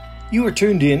You are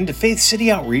tuned in to Faith City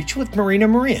Outreach with Marina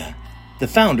Maria, the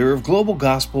founder of Global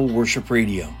Gospel Worship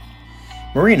Radio.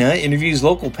 Marina interviews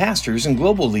local pastors and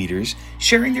global leaders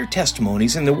sharing their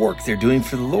testimonies and the work they're doing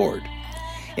for the Lord.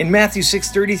 In Matthew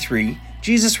 6:33,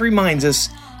 Jesus reminds us,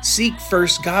 "Seek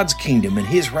first God's kingdom and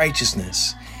His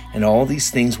righteousness, and all these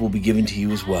things will be given to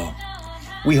you as well."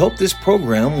 We hope this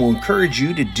program will encourage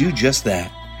you to do just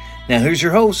that. Now here's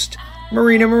your host,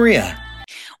 Marina Maria.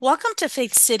 Welcome to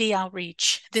Faith City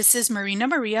Outreach. This is Marina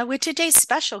Maria with today's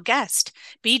special guest,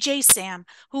 BJ Sam,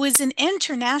 who is an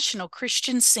international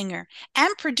Christian singer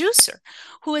and producer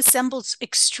who assembles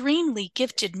extremely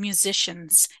gifted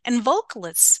musicians and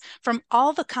vocalists from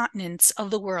all the continents of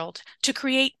the world to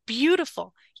create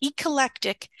beautiful,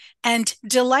 eclectic, and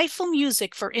delightful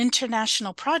music for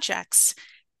international projects,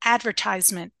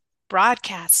 advertisement,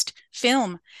 broadcast,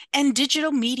 film, and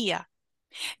digital media.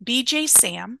 BJ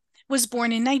Sam was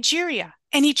born in Nigeria,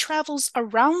 and he travels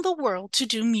around the world to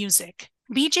do music.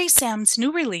 BJ Sam's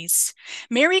new release,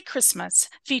 Merry Christmas,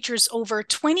 features over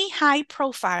 20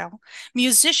 high-profile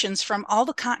musicians from all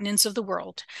the continents of the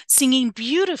world, singing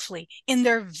beautifully in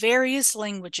their various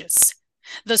languages.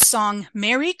 The song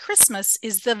Merry Christmas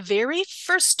is the very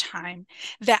first time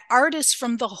that artists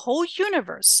from the whole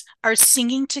universe are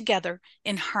singing together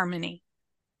in harmony.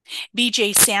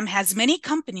 BJ Sam has many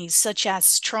companies such as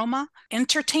Stroma,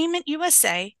 Entertainment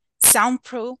USA,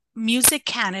 SoundPro, Music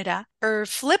Canada,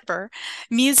 Flipper,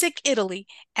 Music Italy,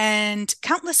 and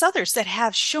countless others that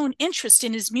have shown interest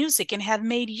in his music and have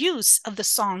made use of the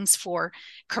songs for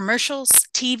commercials,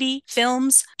 TV,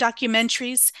 films,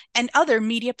 documentaries, and other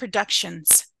media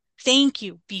productions. Thank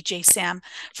you, BJ Sam,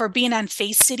 for being on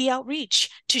Faith City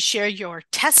Outreach to share your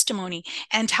testimony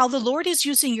and how the Lord is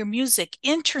using your music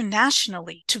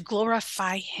internationally to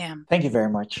glorify Him. Thank you very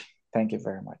much. Thank you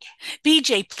very much.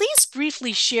 BJ, please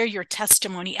briefly share your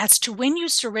testimony as to when you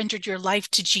surrendered your life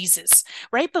to Jesus,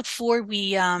 right before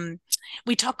we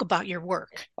talk about your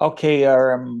work. Okay,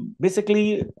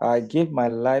 basically, I gave my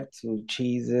life to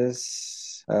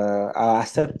Jesus. I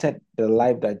accepted the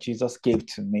life that Jesus gave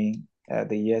to me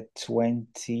the year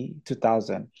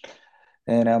 2000.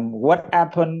 And what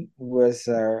happened was,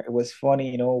 it was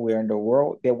funny, we're in the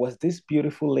world. There was this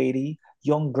beautiful lady,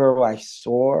 young girl I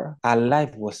saw. Her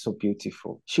life was so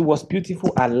beautiful. She was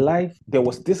beautiful. Her life, there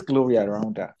was this glory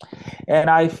around her. And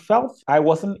I felt I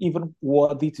wasn't even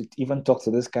worthy to even talk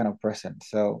to this kind of person.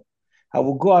 So I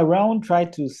would go around, try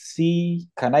to see,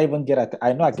 can I even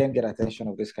I know I can get attention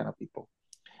of this kind of people.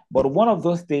 But one of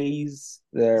those days,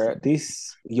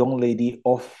 this young lady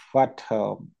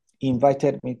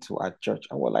invited me to her church.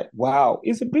 I was like, wow,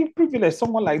 it's a big privilege.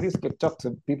 Someone like this could talk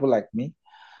to people like me.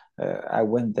 I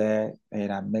went there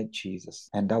and I met Jesus.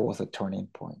 And that was a turning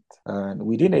point. And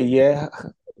within a year,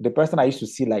 the person I used to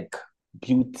see like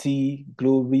beauty,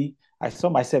 glory, I saw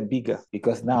myself bigger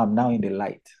because now I'm now in the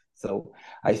light. So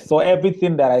I saw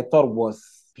everything that I thought was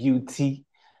beauty.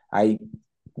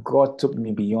 God took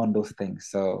me beyond those things.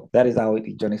 So that is how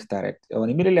the journey started. And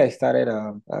immediately I started,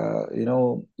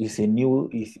 it's a new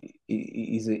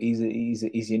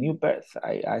birth.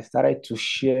 I started to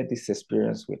share this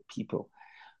experience with people.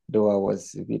 Though I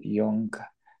was a bit young,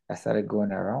 I started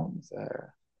going around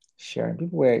sharing.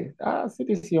 People were, see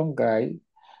this young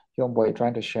boy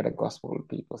trying to share the gospel with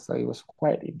people. So it was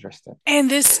quite interesting.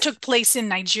 And this took place in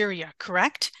Nigeria,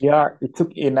 correct? Yeah, it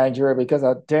took in Nigeria because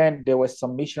then there was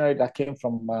some missionary that came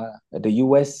from the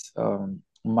US,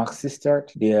 Mark Sister,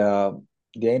 the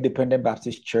Independent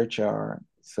Baptist Church,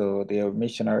 so they are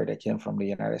missionary that came from the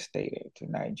United States to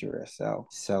Nigeria.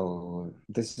 So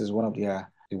this is one of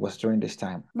it was during this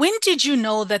time. When did you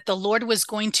know that the Lord was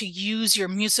going to use your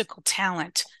musical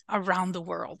talent around the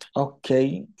world?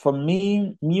 Okay, for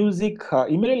me, music,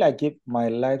 immediately I gave my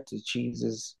life to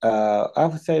Jesus.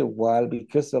 After a while,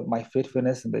 because of my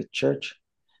faithfulness in the church,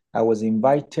 I was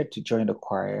invited to join the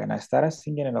choir, and I started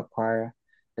singing in the choir,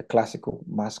 the classical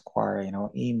mass choir,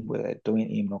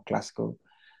 doing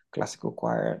classical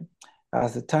choir.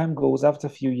 As the time goes, after a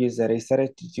few years that I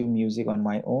started to do music on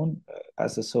my own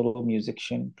as a solo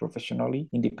musician, professionally,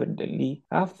 independently.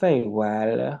 After a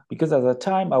while, because at the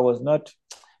time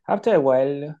after a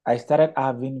while, I started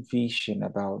having vision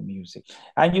about music.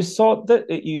 And you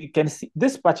can see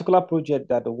this particular project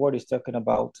that the world is talking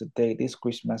about today, this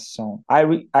Christmas song.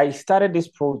 I started this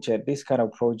kind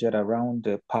of project around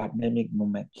the pandemic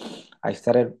moment. I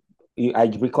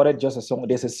recorded just a song.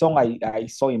 There's a song I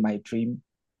saw in my dream.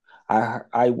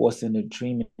 I was in a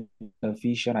dream, in a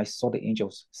vision. I saw the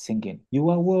angels singing, "You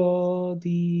are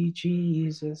worthy,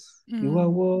 Jesus. You are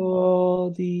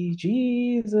worthy,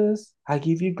 Jesus. I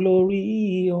give you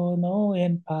glory, honor,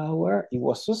 and power." It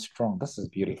was so strong. This is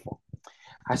beautiful.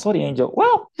 I saw the angel.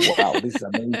 Wow, this is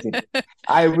amazing.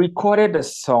 I recorded a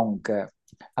song,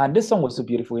 and this song was so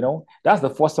beautiful. That's the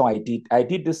first song I did. I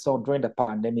did this song during the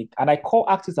pandemic, and I called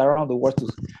artists around the world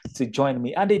to join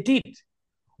me, and they did.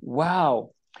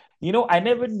 Wow. I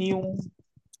never knew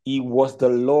it was the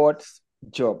Lord's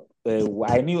job.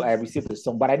 I knew I received the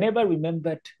song, but I never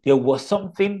remembered there was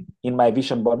something in my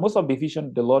vision. But most of the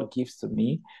vision the Lord gives to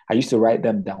me, I used to write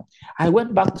them down. I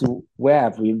went back to where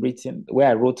I've written, where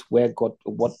I wrote,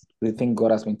 what the thing God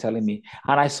has been telling me,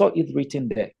 and I saw it written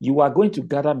there. You are going to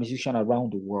gather musicians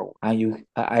around the world, and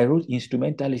I wrote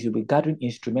instrumentalists. You'll be gathering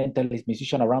instrumentalists,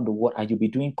 musicians around the world, and you'll be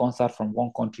doing concerts from one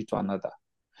country to another.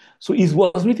 So it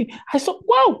was written. I thought,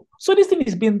 wow, so this thing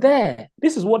has been there.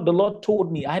 This is what the Lord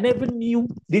told me. I never knew.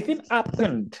 The thing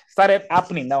started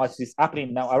happening now as it's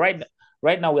happening now.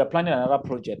 Right now, we are planning another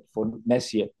project for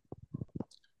next year.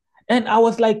 And I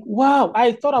was like, wow,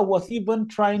 I thought I was even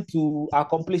trying to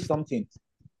accomplish something.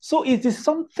 So it is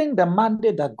something, the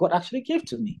mandate that God actually gave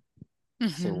to me.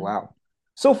 Mm-hmm. So, wow.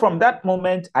 So from that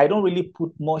moment, I don't really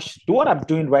put much to what I'm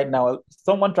doing right now.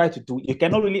 Someone tries to do, you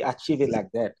cannot really achieve it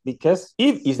like that, because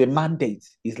if it's a mandate,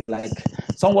 it's like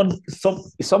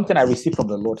something I received from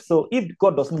the Lord. So if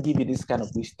God doesn't give you this kind of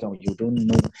wisdom, you don't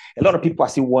know. A lot of people are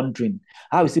still wondering,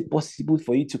 how is it possible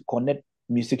for you to connect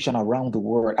musicians around the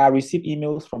world? I receive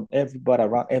emails from everybody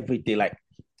around every day, like,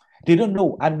 they don't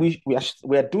know. And we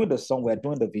are doing the song, we're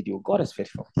doing the video. God is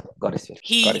faithful. God is faithful.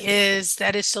 He is.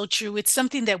 That is so true. It's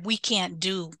something that we can't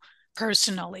do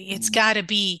personally. It's got to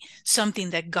be something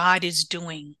that God is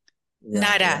doing,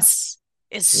 not us.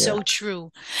 It's so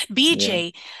true.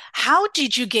 BJ, how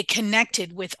did you get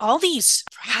connected with all these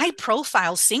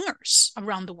high-profile singers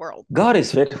around the world? God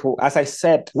is faithful. As I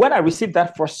said, when I received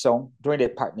that first song during the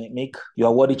pandemic, You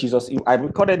Are Worthy, Jesus, I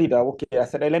recorded it. Okay, I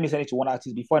said, let me send it to one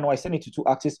artist. Before I know, I sent it to two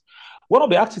artists. One of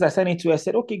the artists I sent it to, I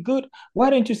said, okay, good.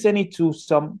 Why don't you send it to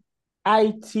some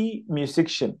IT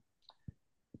musician?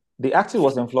 The artist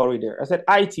was in Florida. I said,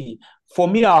 IT. For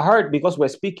me, I heard, because we're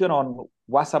speaking on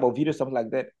WhatsApp or video, something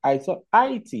like that, I thought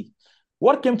IT.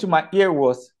 What came to my ear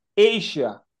was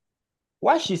Asia.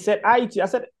 Why she said IT, I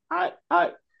said,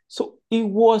 I. So it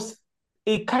was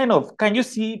a kind of, can you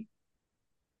see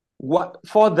what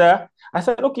further? I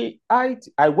said, okay, I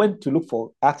went to look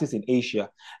for artists in Asia.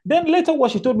 Then later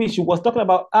what she told me, she was talking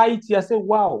about IT. I said,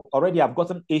 wow, already I've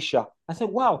gotten Asia. I said,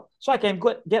 wow, so I can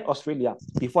get Australia.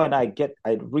 Before I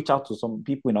reach out to some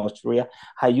people in Australia.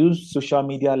 I use social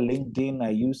media, LinkedIn, I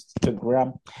use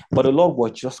Instagram, but the Lord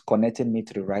was just connecting me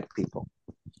to the right people.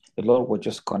 The Lord was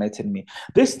just connecting me.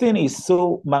 This thing is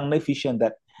so magnificent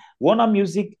that Warner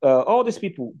Music, all these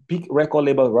people, big record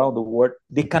labels around the world,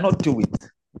 they cannot do it.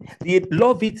 They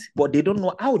love it, but they don't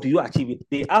know how do you achieve it.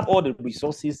 They have all the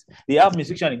resources. They have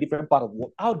musicians in different parts of the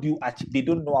world. How do you achieve? They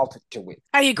don't know how to do it.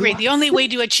 I agree. The only way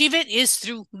to achieve it is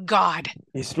through God.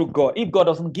 It's through God. If God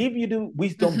doesn't give you the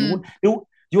wisdom,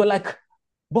 you're like,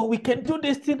 but we can do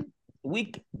this thing.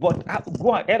 But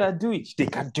go ahead and do it. They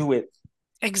can do it.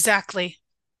 Exactly.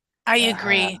 I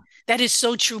agree. That is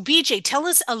so true. BJ, tell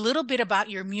us a little bit about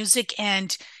your music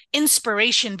and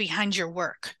inspiration behind your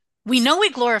work. We know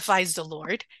it glorifies the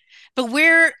Lord, but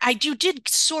you did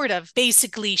sort of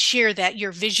basically share that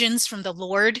your visions from the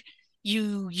Lord,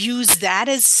 you use that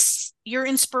as your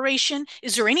inspiration.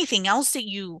 Is there anything else that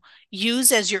you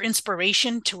use as your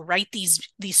inspiration to write these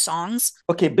songs?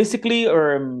 Okay, basically,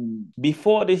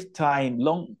 before this time,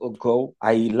 long ago,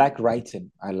 I like writing.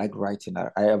 I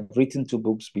have written 2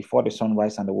 books, Before the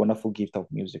Sunrise and The Wonderful Gift of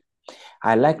Music.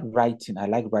 I like writing. I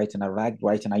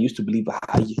used to believe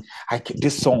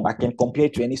this song, I can compare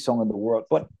it to any song in the world.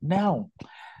 But now,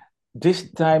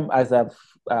 this time, as I'm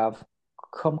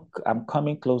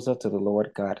coming closer to the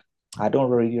Lord God, I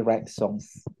don't really write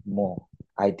songs more.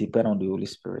 I depend on the Holy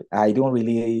Spirit. I don't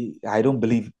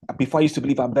believe. Before I used to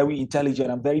believe I'm very intelligent,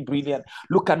 I'm very brilliant.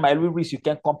 Look at my lyrics, you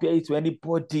can compare it to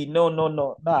anybody. No,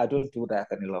 I don't do that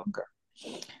any longer.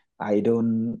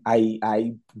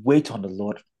 I wait on the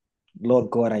Lord. Lord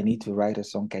God, I need to write a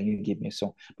song. Can you give me a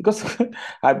song? Because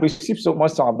I've received so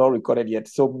much song I've not recorded yet.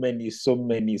 So many.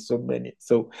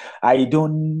 So I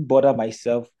don't bother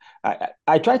myself.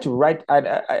 I try to write.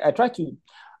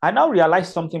 I now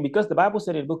realize something, because the Bible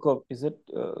said in the book of,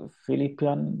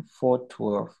 Philippians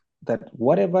 4:12, that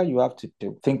whatever you have to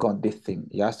do, think on this thing.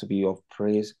 It has to be of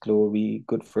praise, glory,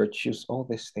 good virtues, all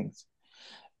these things.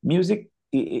 Music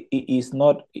is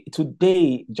not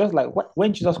today, just like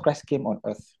when Jesus Christ came on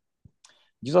earth.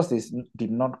 Jesus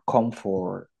did not come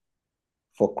for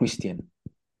Christian.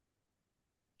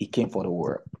 He came for the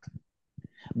world.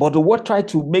 But the world tried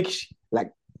to make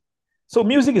so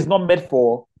music is not meant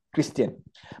for Christian.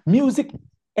 Music,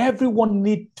 everyone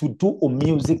need to do a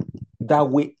music that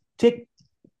will take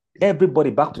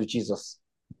everybody back to Jesus.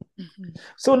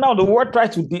 So now the world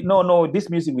tries to no, this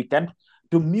music we can't.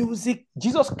 The music,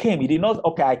 Jesus came. He did not,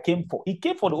 he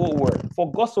came for the whole world.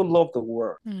 For God so loved the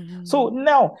world. So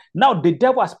now the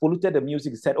devil has polluted the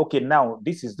music. He said, okay, now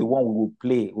this is the one we will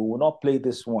play. We will not play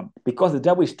this one because the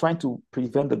devil is trying to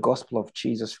prevent the gospel of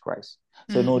Jesus Christ.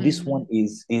 So no, this one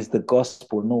is the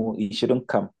gospel. No, it shouldn't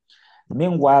come.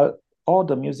 Meanwhile, all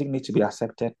the music needs to be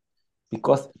accepted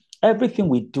because everything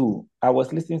we do, I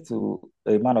was listening to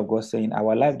a man of God saying,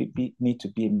 our life need to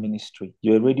be a ministry.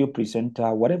 You're a radio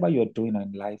presenter, whatever you're doing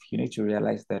in life, you need to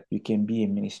realize that you can be a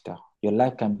minister. Your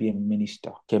life can be a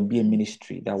minister, can be a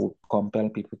ministry that will compel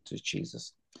people to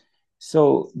Jesus.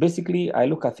 So basically, I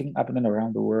look at things happening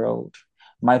around the world.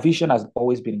 My vision has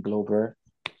always been global.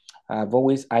 I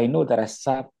know that I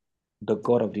serve the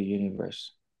God of the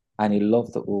universe and He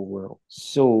loves the whole world.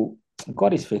 So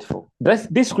God is faithful.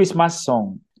 This Christmas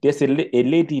song, there's a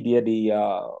lady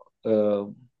there,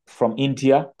 from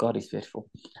India. God is faithful.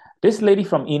 This lady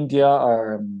from India,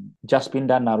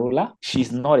 Jaspinda Narula,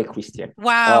 she's not a Christian.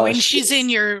 Wow, and she's in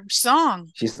your song.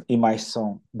 She's in my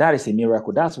song. That is a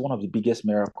miracle. That's one of the biggest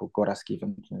miracles God has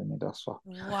given to me thus far.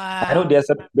 Wow. I know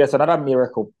there's another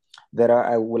miracle that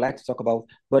I would like to talk about,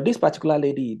 but this particular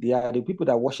lady, they are the people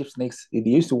that worship snakes. They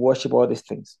used to worship all these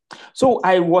things. So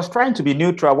I was trying to be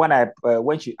neutral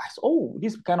when she asked, oh,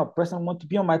 this kind of person want to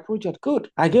be on my project. Good.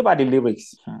 I gave her the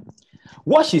lyrics.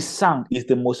 What she sang is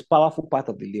the most powerful part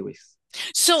of the lyrics.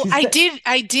 So I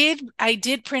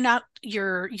did print out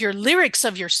your lyrics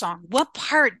of your song. What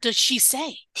part does she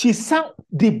say? She sang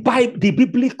the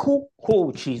biblical.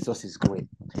 Oh, Jesus is great.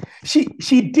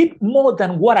 She did more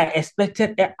than what I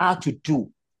expected her to do.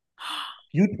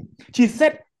 She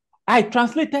said, I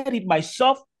translated it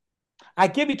myself. I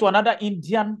gave it to another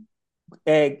Indian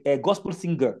gospel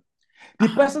singer. The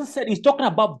person said he's talking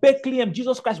about Bethlehem.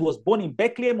 Jesus Christ was born in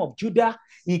Bethlehem of Judah.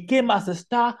 He came as a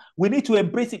star. We need to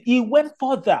embrace it. He went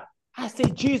further. I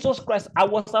said, Jesus Christ, I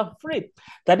was afraid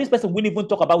that this person wouldn't even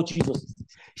talk about Jesus.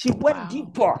 She went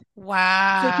deeper.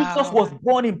 Wow. So Jesus was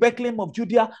born in Bethlehem of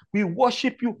Judea. We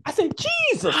worship you. I said,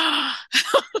 Jesus.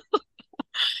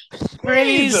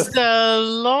 Praise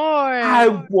the Lord. I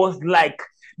was like,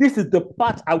 this is the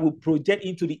part I will project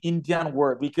into the Indian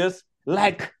world because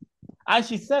and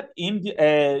she said,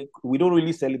 we don't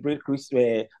really celebrate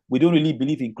Christmas. We don't really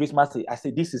believe in Christmas. I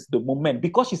said, this is the moment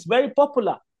because she's very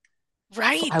popular.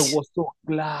 Right. So I was so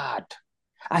glad.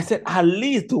 I said, at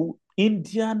least the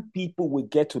Indian people will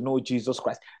get to know Jesus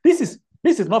Christ. This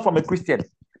is not from a Christian.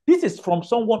 This is from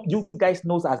someone you guys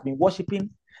know has been worshiping,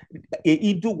 a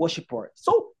Hindu worshiper.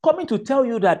 So coming to tell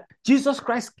you that Jesus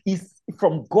Christ is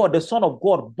from God, the Son of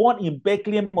God, born in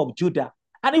Bethlehem of Judah.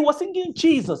 And he was singing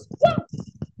Jesus.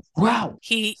 Wow.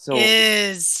 He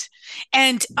is.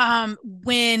 And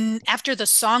when after the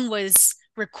song was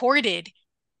recorded,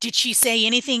 did she say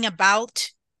anything about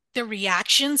the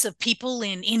reactions of people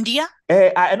in India?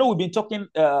 I know we've been talking.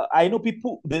 I know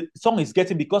people. The song is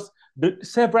getting because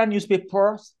several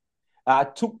newspapers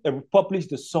republished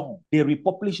the song. They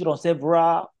republished it on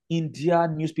several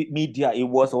Indian newspaper media. It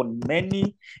was on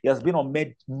many. It has been on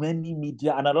many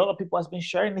media, and a lot of people has been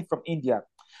sharing it from India.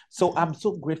 So I'm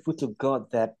so grateful to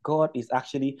God that God is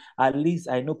actually, at least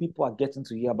I know people are getting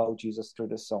to hear about Jesus through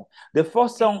the song. The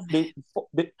first song,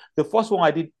 the first one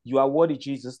I did, You Are Worthy,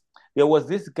 Jesus. There was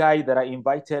this guy that I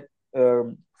invited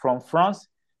from France.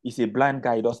 He's a blind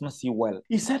guy. He does not see well.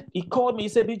 He called me. He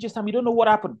said, DJ Sam, you don't know what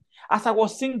happened. As I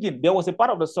was singing, there was a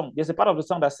part of the song. There's a part of the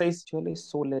song that says,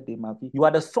 you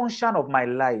are the sunshine of my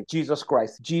life, Jesus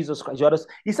Christ. Jesus Christ.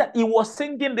 He said he was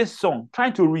singing this song,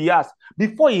 trying to rehearse.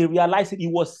 Before he realized it, he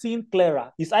was seeing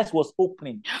clearer. His eyes was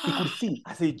opening. He could see.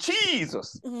 I said,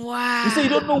 Jesus. Wow. He said, you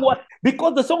don't know what?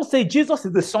 Because the song says Jesus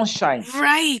is the sunshine.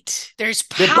 Right. There's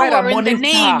power in the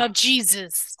name of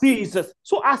Jesus. Jesus.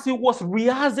 So as he was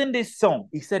rehearsing this song,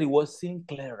 he said he was seeing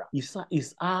clearer.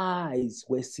 His eyes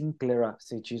were seeing clearer.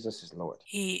 Say, Jesus is Lord.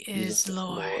 He is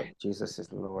Lord. Jesus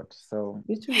is Lord. So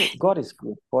God is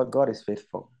good. God is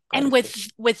faithful. And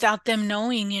without them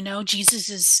knowing,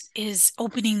 Jesus is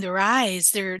opening their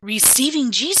eyes. They're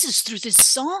receiving Jesus through this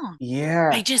song. Yeah.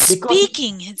 By just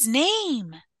speaking his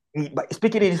name.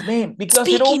 Speaking in his name. Because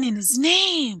speaking in his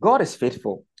name. God is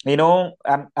faithful.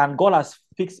 And God has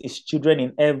fixed his children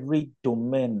in every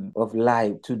domain of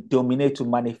life to dominate, to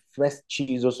manifest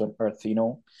Jesus on earth.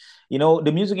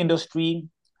 The music industry,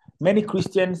 many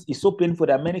Christians, it's so painful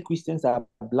that many Christians are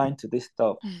blind to this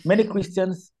stuff. Mm-hmm. Many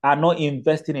Christians are not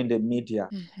investing in the media.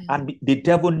 Mm-hmm. And the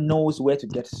devil knows where to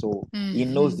get soul. Mm-hmm. He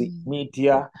knows the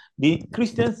media. The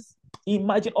Christians,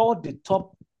 imagine all the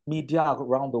top media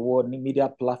around the world, media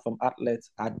platform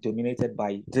outlets are dominated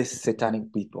by these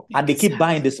satanic people. And they keep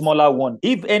buying the smaller one.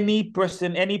 If any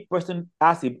person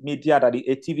has a media that is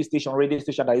a TV station, radio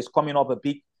station that is coming up a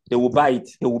bit, they will buy it.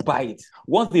 They will buy it.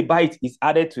 Once they buy it, it's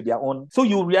added to their own. So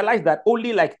you realize that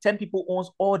only like 10 people owns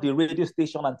all the radio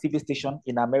station and TV station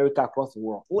in America across the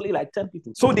world. Only like 10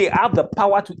 people. So they have the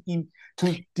power to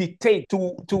dictate,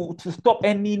 to stop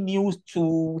any news,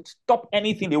 to stop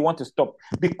anything they want to stop,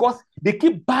 because they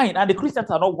keep buying, and the Christians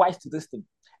are not wise to this thing.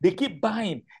 They keep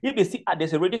buying. If they see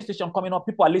there's a radio station coming up,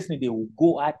 people are listening, they will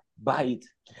go and buy it.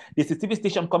 There's a TV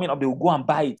station coming up, they will go and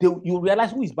buy it. You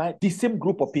realize who is buying? The same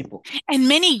group of people. And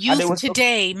many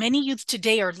youth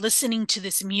today are listening to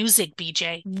this music,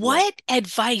 BJ. What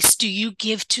advice do you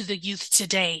give to the youth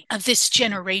today of this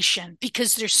generation?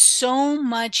 Because there's so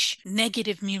much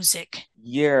negative music.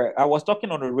 Yeah, I was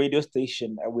talking on a radio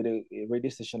station with a radio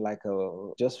station like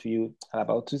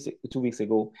about 2 weeks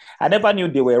ago. I never knew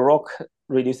they were rock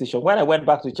radio station. When I went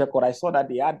back to check out, I saw that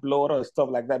they had blood or stuff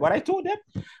like that. But I told them,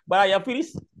 but I have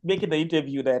finished making the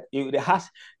interview that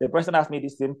the person asked me the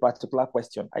same particular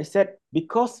question. I said,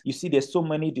 because you see, there's so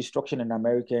many destruction in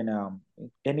America and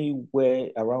anywhere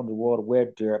around the world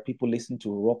where there are people listening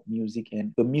to rock music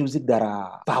and the music that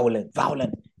are violent,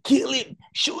 killing,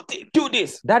 shooting, do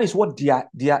this. That is what they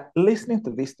are listening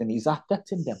to. This thing is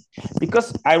affecting them.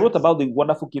 Because I wrote about the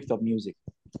wonderful gift of music.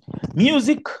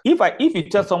 Music, if you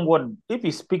tell someone, if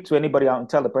you speak to anybody and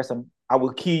tell the person, I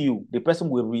will kill you, the person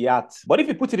will react. But if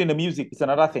you put it in the music, it's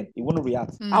another thing. It won't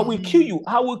react. I will kill you,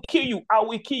 I will kill you, I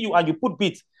will kill you. And you put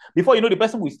beats. Before you know, the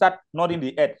person will start nodding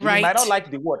the head. Right. You might not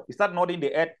like the word. You start nodding the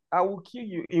head. I will kill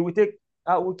you. It will take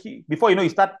before you know, you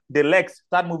start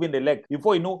moving the leg.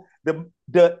 Before you know,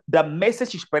 the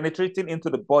message is penetrating into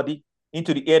the body,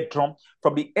 into the eardrum,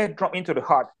 from the eardrum into the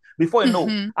heart. Before you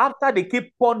know, after they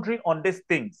keep pondering on these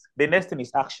things, the next thing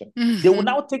is action. They will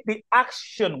now take the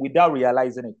action without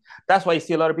realizing it. That's why you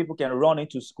see a lot of people can run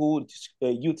into school,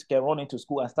 youth can run into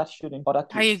school and start shooting other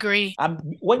kids. I agree. And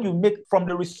when you make, from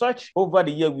the research over the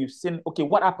year, we've seen, okay,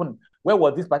 what happened? Where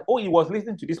was this? But he was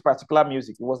listening to this particular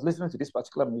music. He was listening to this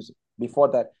particular music before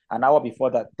that, an hour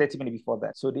before that, 30 minutes before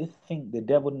that. So they think the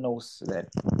devil knows that.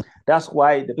 That's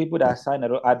why the people that sign,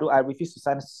 I refuse to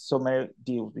sign so many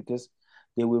deals, because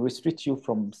they will restrict you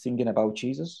from singing about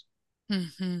Jesus.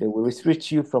 They will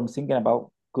restrict you from singing about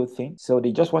good things. So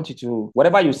they just want you to,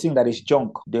 whatever you sing that is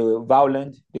junk, they're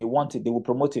violent, they want it, they will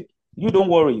promote it. You don't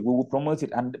worry, we will promote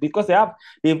it. And because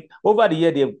they've over the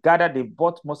year, they've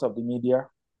bought most of the media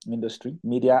industry,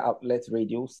 media outlets,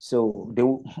 radios. So they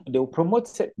will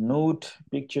promote it, nude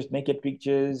pictures, naked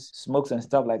pictures, smokes and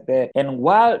stuff like that. And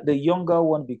while the younger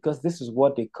one, because this is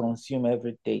what they consume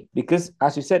every day. Because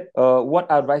as you said, what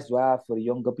advice do I have for the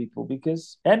younger people?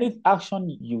 Because any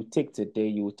action you take today,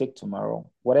 you will take tomorrow.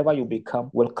 Whatever you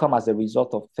become will come as a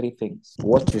result of three things: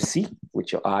 what you see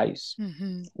with your eyes,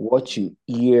 what you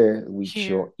hear with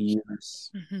your ears.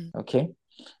 Okay.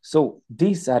 So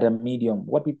these are the medium,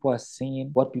 what people are saying,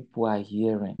 what people are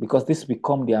hearing, because this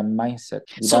become their mindset.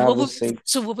 So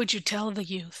what would you tell the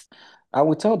youth? I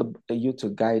would tell the youth to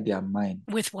guide their mind.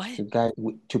 With what?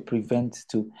 To prevent.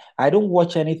 I don't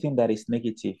watch anything that is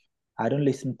negative. I don't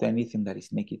listen to anything that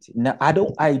is negative. No, I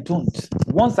don't.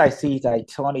 Once I see it, I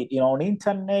turn it on the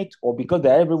internet, or because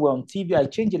they're everywhere on TV, I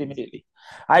change it immediately.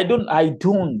 I don't.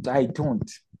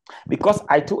 Because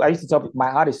I used to tell people, my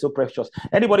heart is so precious.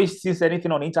 Anybody sees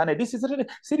anything on the internet,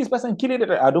 see this person killing it.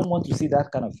 I don't want to see that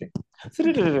kind of thing.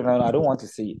 I don't want to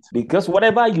see it. Because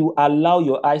whatever you allow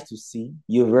your eyes to see,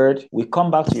 you heard, will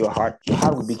come back to your heart. Your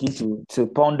heart will begin to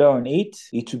ponder on it.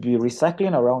 It will be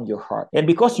recycling around your heart. And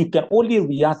because you can only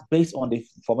react based on the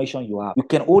information you have, you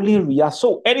can only react.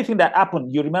 So anything that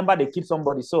happened, you remember they killed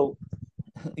somebody. So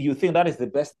you think that is the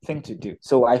best thing to do.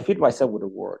 So I feed myself with the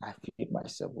word.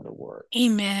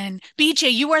 Amen.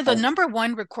 BJ, you are the number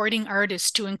one recording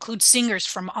artist to include singers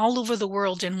from all over the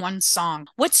world in one song.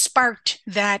 What sparked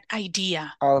that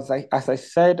idea? As I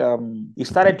said, it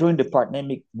started during the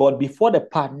pandemic. But before the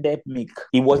pandemic,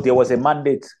 there was a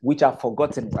mandate which I've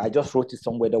forgotten. I just wrote it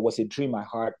somewhere. There was a dream I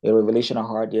had, a revelation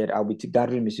I had that I'll be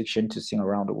gathering musicians to sing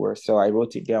around the world. So I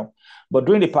wrote it down. But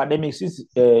during the pandemic, since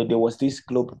there was this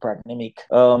global pandemic,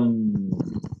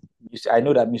 I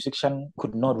know that musicians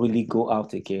could not really go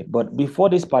out again. But before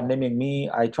this pandemic,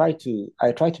 I try to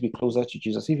be closer to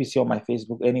Jesus. If you see on my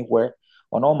Facebook, anywhere,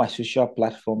 on all my social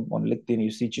platforms, on LinkedIn,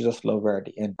 you see Jesus Lover at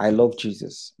the end. I love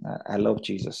Jesus. I love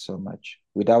Jesus so much.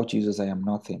 Without Jesus, I am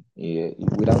nothing.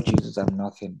 Without Jesus, I'm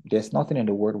nothing. There's nothing in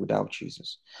the world without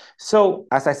Jesus. So,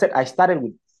 as I said, I started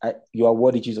with You Are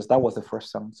Worthy, Jesus. That was the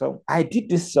first song. So I did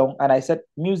this song and I said,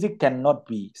 music cannot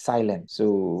be silent.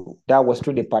 So that was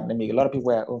through the pandemic. A lot of people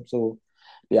were at home. So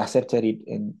they accepted it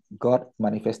and God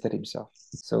manifested himself.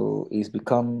 So it's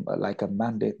become like a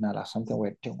mandate now, like something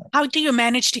we're doing. How do you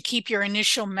manage to keep your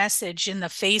initial message in the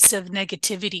face of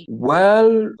negativity?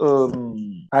 Well,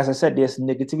 as I said, there's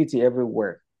negativity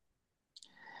everywhere.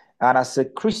 And as a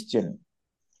Christian,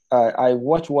 I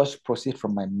watch what proceeds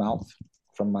from my mouth,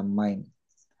 from my mind.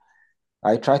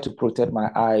 I try to protect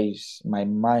my eyes, my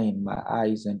mind, my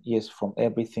eyes and ears from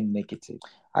everything negative.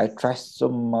 I try so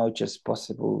much as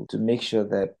possible to make sure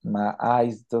that my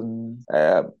eyes don't.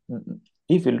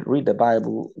 If you read the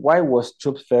Bible, why was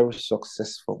Job very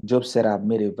successful? Job said, I've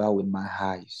made a vow with my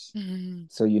eyes. Mm-hmm.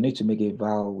 So you need to make a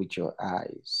vow with your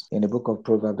eyes. In the book of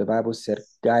Proverbs, the Bible said,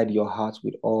 guide your heart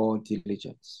with all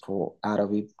diligence, for out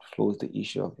of it flows the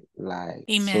issue of life.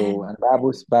 Amen. So, and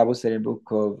Bible said in the book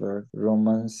of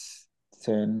Romans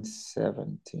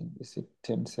 10:17. Is it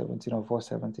 10:17 or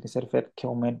 4:17? It said, faith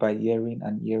cometh by hearing,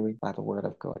 and hearing by the word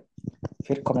of God.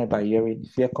 Faith cometh by hearing,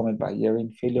 fear cometh by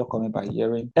hearing, failure cometh by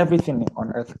hearing. Everything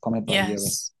on earth cometh by hearing.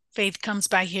 Yes, faith comes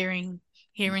by hearing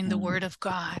the word of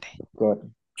God.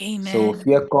 God. Amen. So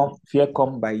fear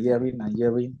come by hearing, and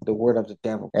hearing the word of the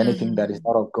devil. Anything that is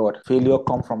not of God. Failure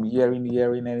come from hearing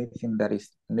anything that is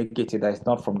negative, that is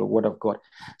not from the word of God.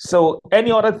 So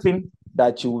any other thing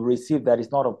that you will receive that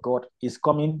is not of God is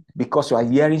coming because you are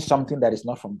hearing something that is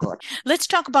not from God. Let's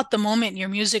talk about the moment your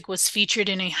music was featured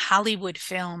in a Hollywood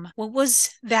film. What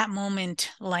was that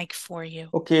moment like for you?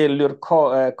 Okay, Lord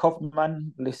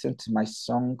Kaufman listened to my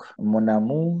song Mon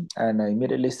Amour and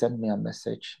immediately sent me a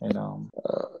message.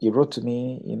 He wrote to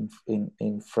me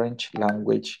in French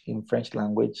language.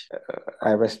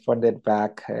 I responded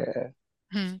back.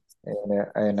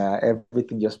 And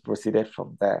everything just proceeded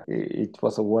from there. It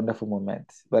was a wonderful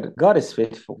moment. But God is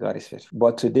faithful. God is faithful.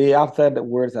 But today, after the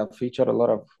words, I've featured a lot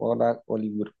of other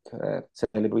Hollywood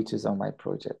celebrities on my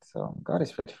project. So God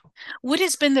is faithful. What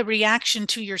has been the reaction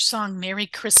to your song Merry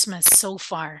Christmas so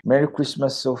far? Merry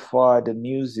Christmas so far. The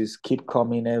news is keep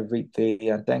coming every day,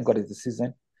 and thank God it's the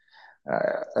season.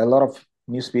 A lot of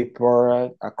newspaper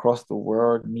across the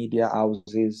world, media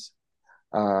houses,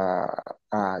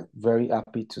 are very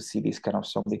happy to see this kind of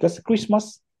song because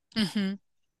Christmas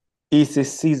is a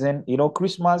season.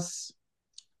 Christmas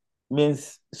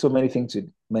means so many things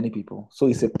to many people. So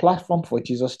it's a platform for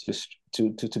Jesus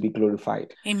to be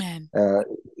glorified. Amen.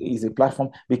 It's a platform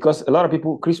because a lot of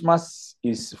people, Christmas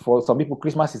is, for some people,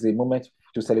 Christmas is a moment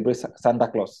to celebrate Santa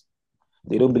Claus.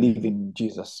 They don't believe in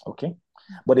Jesus, okay?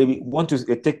 But they want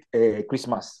to take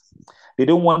Christmas. They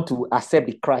don't want to accept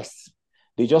the Christ.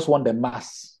 They just want the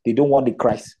mass. They don't want the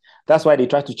Christ. That's why they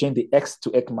try to change the X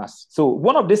to Xmas. So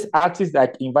one of these artists that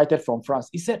I invited from France,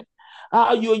 he said,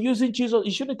 you're using Jesus.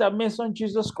 You shouldn't have mentioned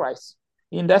Jesus Christ.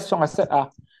 In that song, I said,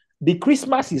 the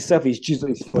Christmas itself is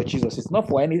Jesus. It's for Jesus. It's not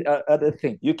for any other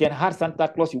thing. You can have Santa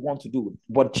Claus you want to do,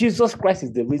 but Jesus Christ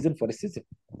is the reason for the season.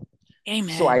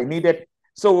 Amen. So I needed...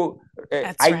 So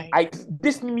right.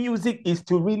 This music is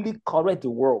to really correct the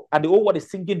world, and the whole world is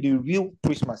singing the real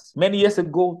Christmas. Many years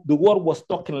ago, the world was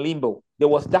stuck in limbo. There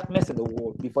was darkness in the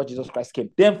world before Jesus Christ came.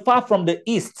 Then far from the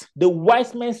east, the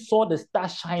wise men saw the star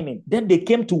shining. Then they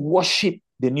came to worship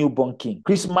the newborn king.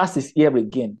 Christmas is here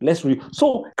again. Let's read.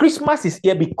 So Christmas is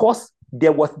here because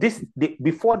there was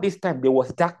before this time, there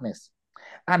was darkness.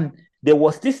 And there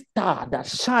was this star that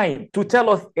shined to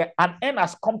tell us an end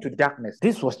has come to darkness.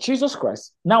 This was Jesus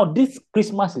Christ. Now this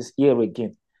Christmas is here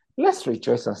again. Let's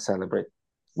rejoice and celebrate.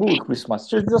 Christmas.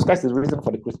 Jesus Christ is the reason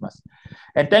for the Christmas.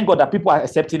 And thank God that people are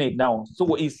accepting it now.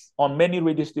 So it's on many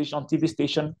radio stations, TV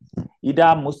stations,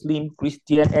 either Muslim,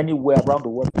 Christian, anywhere around the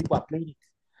world, people are playing it.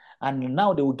 And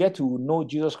now they will get to know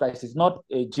Jesus Christ. It's not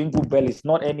a jingle bell. It's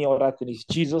not any other thing. It's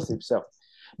Jesus himself.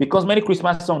 Because many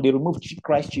Christmas songs, they remove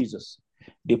Christ Jesus.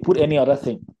 They put any other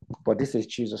thing, but this is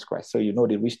Jesus Christ. So you know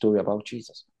the real story about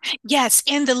Jesus. Yes,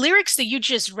 and the lyrics that you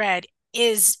just read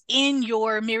is in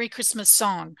your Merry Christmas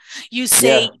song. You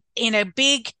say in a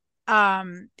big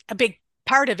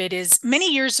part of it is,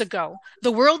 many years ago,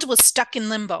 the world was stuck in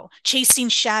limbo, chasing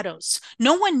shadows.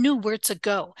 No one knew where to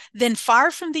go. Then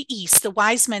far from the east, the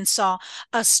wise men saw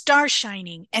a star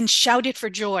shining and shouted for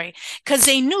joy because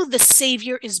they knew the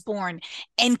Savior is born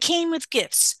and came with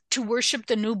gifts to worship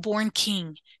the newborn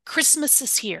King. Christmas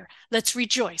is here. Let's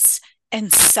rejoice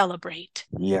and celebrate.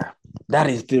 Yeah, that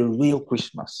is the real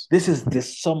Christmas. This is the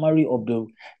summary of the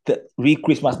real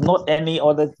Christmas, not any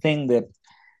other thing that...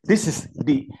 This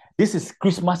is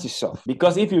Christmas itself.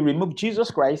 Because if you remove Jesus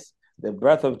Christ, the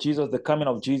birth of Jesus, the coming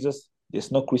of Jesus,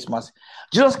 there's no Christmas.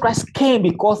 Jesus Christ came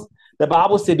because the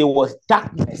Bible said there was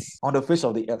darkness on the face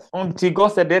of the earth until God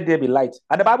said, let there be light.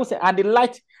 And the Bible said, and the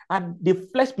light and the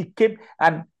flesh became,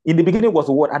 and in the beginning was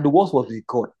the word, and the word was with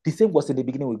God. The same was in the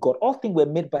beginning with God. All things were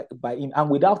made by him,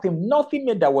 and without him, nothing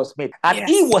made that was made. And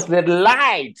he was the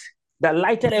light that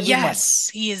lighted every man. Yes,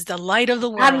 he is the light of the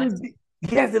world. And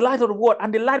yes, the light of the world.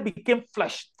 And the light became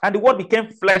flesh, and the word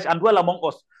became flesh and dwelt among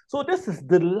us. So this is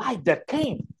the light that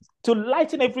came to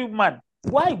lighten every man.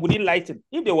 Why would he lighten?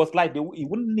 If there was light, he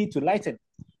wouldn't need to lighten,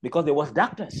 because there was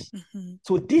darkness. Mm-hmm.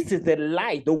 So this is the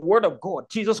light, the word of God,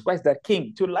 Jesus Christ, that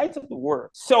came to lighten the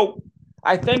world. So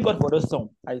I thank God for this song.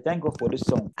 I thank God for this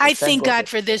song. I thank God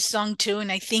for this song too.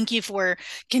 And I thank you for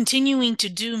continuing to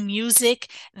do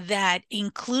music that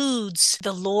includes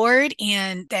the Lord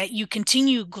and that you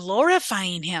continue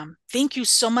glorifying him. Thank you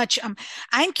so much.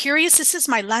 I'm curious, this is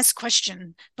my last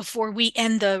question before we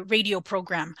end the radio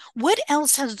program. What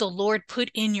else has the Lord put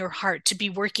in your heart to be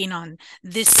working on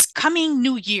this coming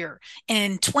new year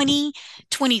in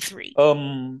 2023?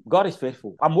 God is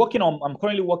faithful. I'm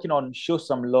currently working on Show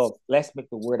Some Love. Let's make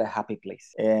the world a happy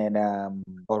place. And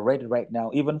already right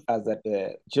now, even as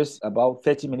just about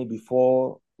 30 minutes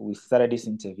before we started this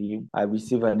interview, I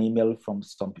received an email from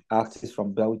some artists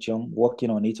from Belgium working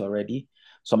on it already.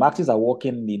 Some artists are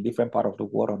working in different parts of the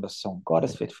world on the song. God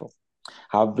is faithful.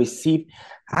 I've received,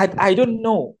 I don't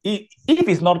know, if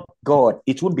it's not God,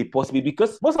 it wouldn't be possible,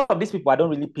 because most of these people, I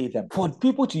don't really pay them. For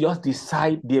people to just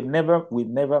decide we've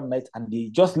never met, and they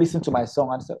just listen to my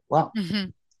song and say, wow,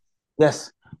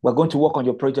 yes, we're going to work on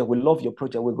your project. We love your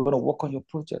project. We're going to work on your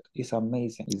project. It's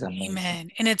amazing. It's amazing.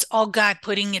 Amen. And it's all God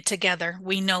putting it together.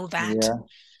 We know that. Yeah.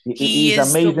 He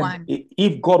is amazing. The one.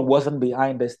 If God wasn't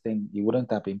behind this thing, it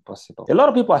wouldn't have been possible. A lot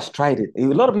of people have tried it.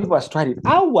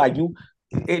 How are you?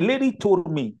 A lady told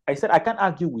me, I said, I can't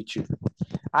argue with you.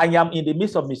 I am in the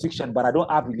midst of musicians, but I don't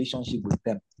have a relationship with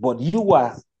them. But you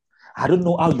are, I don't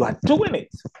know how you are doing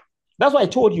it. That's why I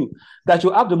told you that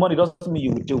you have the money doesn't mean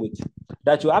you will do it.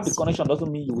 That you have the connection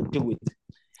doesn't mean you will do it.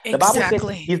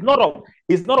 Exactly. The Bible says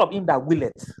it's not of him that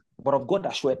willeth, but of God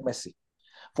that showeth mercy.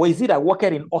 For is he that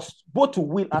worketh in us both to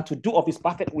will and to do of his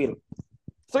perfect will.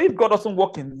 So if God doesn't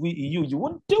work in you, you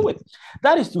won't do it.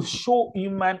 That is to show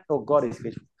human, oh, God is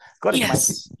faithful. God is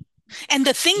mighty. And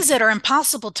the things that are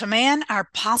impossible to man are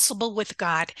possible with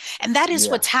God. And that is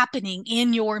what's happening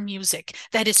in your music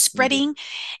that is spreading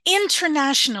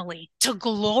internationally to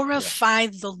glorify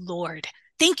the Lord.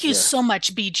 Thank you so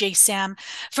much, BJ Sam,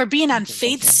 for being on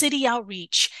Faith City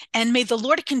Outreach. And may the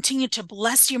Lord continue to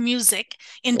bless your music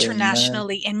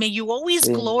internationally. And may you always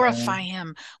glorify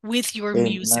him with your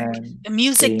music, the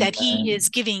music that he is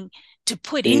giving to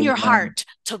put in your heart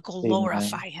to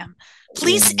glorify him.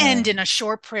 Please end in a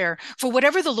short prayer for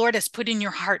whatever the Lord has put in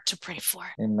your heart to pray for.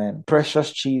 Amen.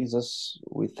 Precious Jesus,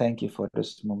 we thank you for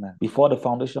this moment. Before the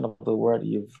foundation of the world,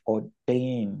 you've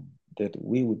ordained that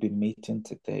we would be meeting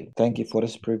today. Thank you for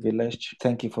this privilege.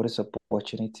 Thank you for this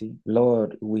opportunity.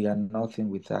 Lord, we are nothing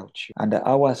without you. And the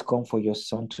hour has come for your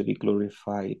Son to be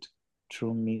glorified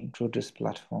through me, through this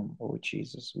platform. Oh,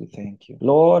 Jesus, we thank you.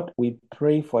 Lord, we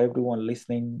pray for everyone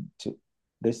listening to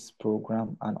this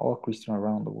program and all Christians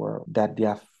around the world, that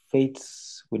their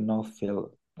faiths will not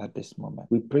fail at this moment.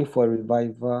 We pray for a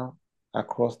revival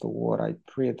across the world. I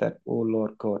pray that, oh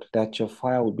Lord God, that your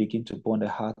fire will begin to burn the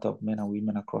heart of men and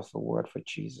women across the world for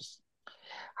Jesus.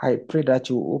 I pray that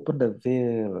you open the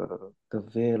veil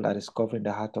that is covering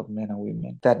the heart of men and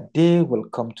women, that they will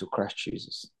come to Christ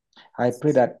Jesus. I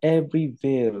pray that every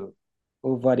veil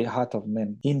over the heart of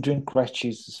men, hindering Christ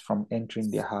Jesus from entering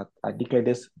their heart, I declare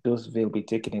those veil be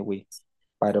taken away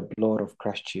by the blood of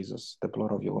Christ Jesus, the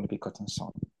blood of your only begotten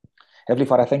Son. Heavenly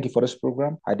Father, thank you for this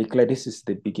program. I declare this is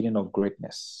the beginning of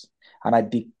greatness. And I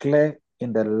declare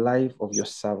in the life of your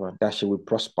servant that she will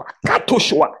prosper. That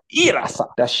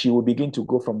she will begin to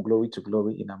go from glory to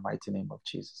glory in the mighty name of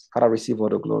Jesus. Father, receive all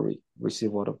the glory,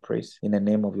 receive all the praise. In the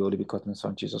name of your only begotten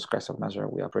Son, Jesus Christ of Nazareth,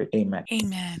 we have prayed. Amen.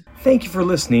 Amen. Thank you for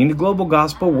listening to Global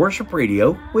Gospel Worship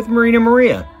Radio with Marina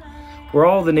Maria, where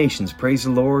all the nations praise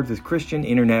the Lord with Christian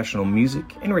international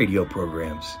music and radio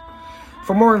programs.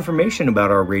 For more information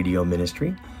about our radio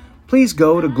ministry, please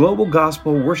go to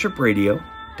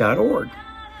globalgospelworshipradio.org.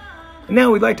 And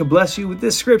now we'd like to bless you with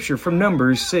this scripture from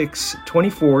Numbers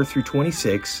 6:24 through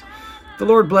 26. The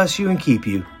Lord bless you and keep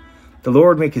you. The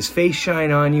Lord make his face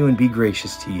shine on you and be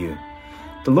gracious to you.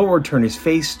 The Lord turn his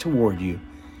face toward you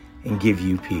and give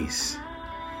you peace.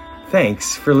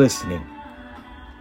 Thanks for listening.